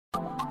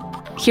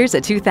Here's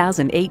a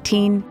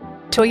 2018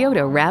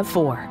 Toyota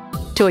RAV4.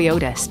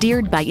 Toyota,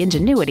 steered by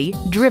ingenuity,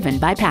 driven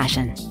by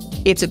passion.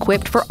 It's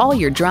equipped for all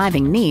your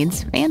driving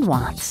needs and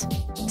wants.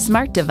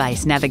 Smart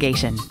device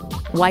navigation,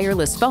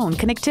 wireless phone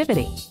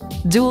connectivity,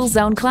 dual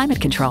zone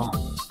climate control,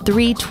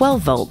 3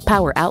 12-volt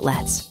power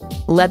outlets,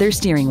 leather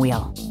steering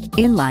wheel,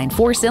 inline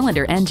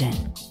 4-cylinder engine,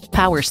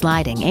 power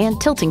sliding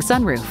and tilting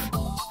sunroof,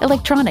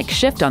 electronic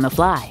shift on the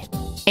fly,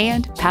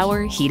 and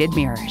power heated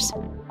mirrors.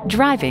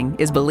 Driving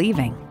is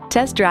believing.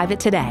 Test drive it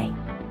today.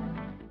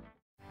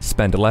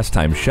 Spend less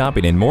time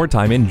shopping and more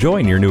time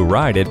enjoying your new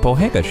ride at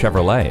Pohanka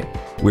Chevrolet.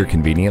 We're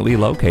conveniently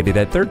located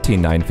at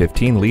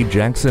 13915 Lee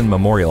Jackson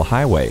Memorial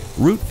Highway,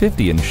 Route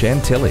 50 in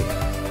Chantilly.